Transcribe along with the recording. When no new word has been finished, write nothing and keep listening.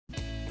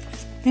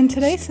In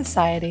today's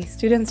society,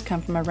 students come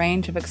from a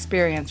range of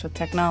experience with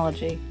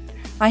technology.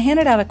 I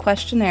handed out a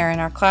questionnaire in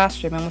our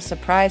classroom and was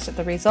surprised at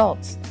the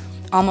results.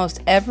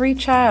 Almost every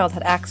child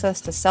had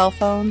access to cell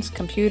phones,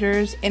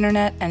 computers,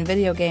 internet, and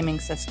video gaming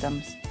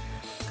systems.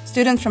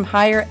 Students from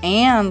higher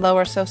and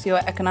lower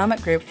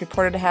socioeconomic groups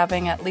reported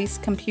having at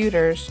least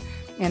computers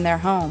in their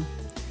home.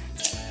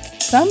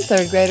 Some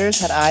third graders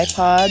had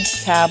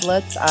iPods,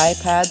 tablets,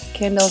 iPads,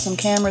 Kindles, and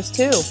cameras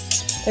too.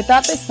 They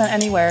thought they spent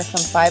anywhere from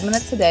 5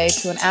 minutes a day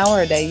to an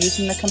hour a day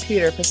using the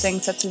computer for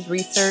things such as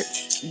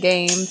research,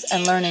 games,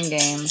 and learning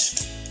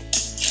games.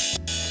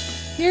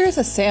 Here's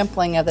a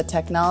sampling of the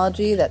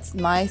technology that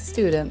my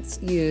students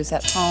use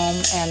at home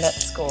and at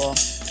school.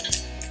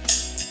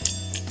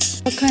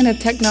 What kind of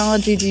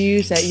technology do you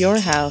use at your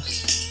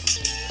house?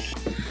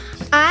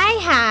 I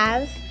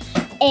have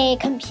a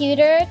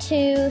computer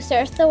to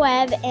surf the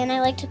web, and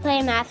I like to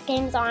play math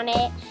games on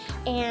it.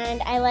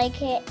 And I like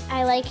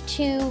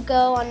to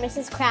go on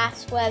Mrs.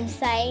 Kraft's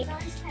website,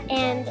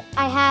 and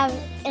I have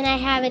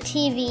a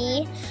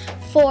TV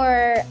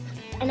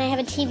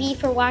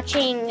for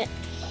watching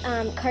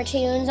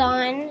cartoons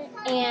on,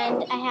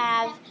 and I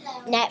have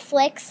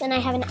Netflix, and I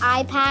have an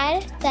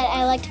iPad that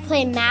I like to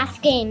play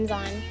math games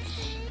on.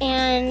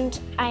 And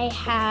I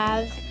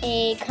have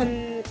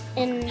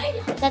and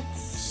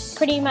that's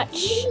pretty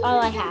much all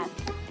I have.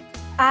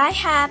 I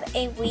have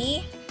a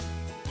Wii,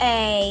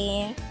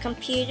 a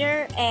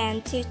computer,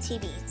 and 2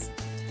 TVs.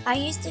 I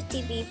use the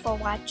TV for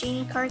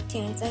watching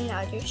cartoons and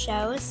other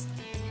shows.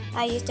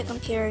 I use the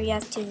computer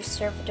just to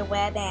surf the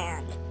web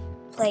and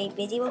play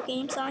video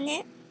games on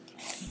it.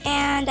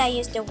 And I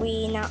use the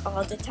Wii not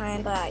all the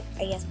time, but I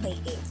just play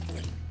games.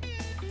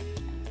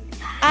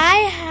 I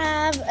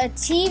have a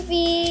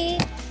TV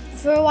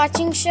for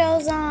watching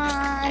shows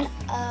on,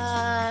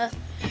 a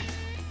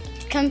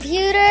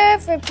computer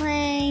for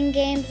playing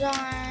games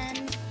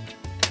on,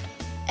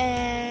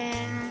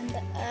 and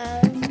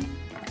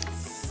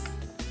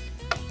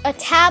a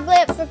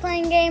tablet for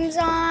playing games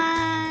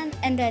on,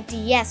 and a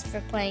DS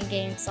for playing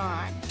games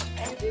on.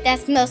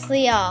 That's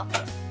mostly all.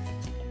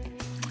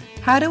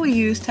 How do we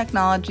use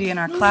technology in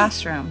our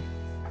classroom?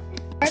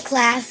 Our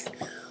class,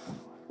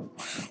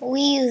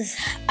 we use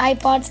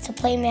iPods to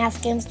play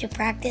math games to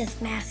practice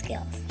math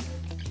skills.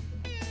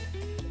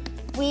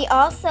 We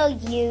also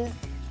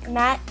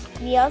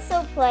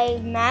play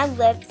Mad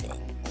Libs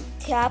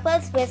to help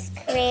us with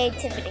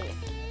creativity.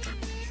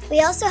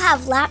 We also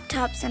have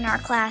laptops in our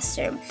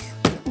classroom.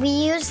 We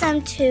use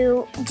them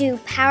to do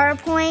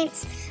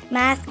PowerPoints,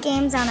 math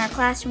games on our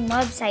classroom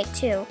website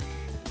too.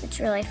 It's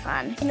really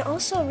fun. And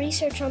also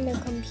research on the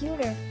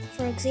computer.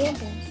 For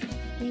example,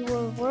 we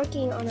were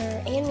working on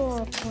our annual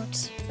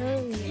reports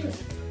earlier.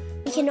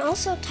 We can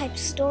also type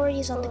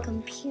stories on the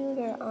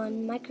computer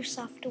on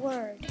Microsoft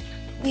Word.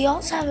 We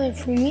also have a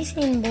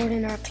Promethean board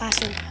in our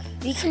classroom.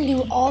 We can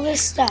do all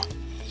this stuff.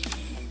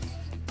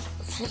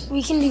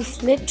 We can do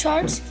flip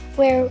charts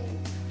where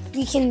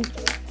we can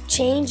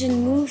change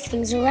and move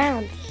things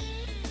around.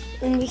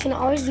 And we can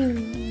always do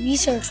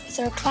research with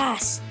our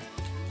class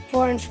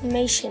for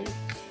information.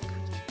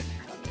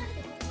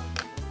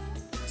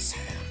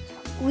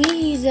 We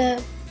use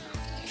a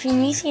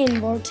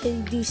Promethean board to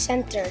do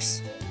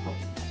centers.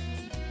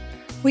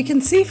 We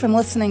can see from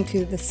listening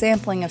to the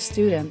sampling of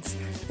students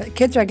that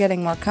kids are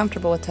getting more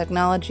comfortable with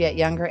technology at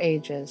younger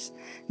ages.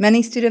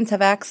 Many students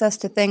have access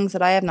to things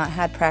that I have not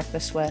had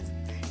practice with.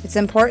 It's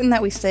important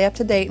that we stay up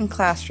to date in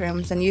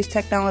classrooms and use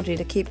technology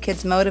to keep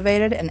kids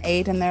motivated and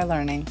aid in their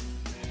learning.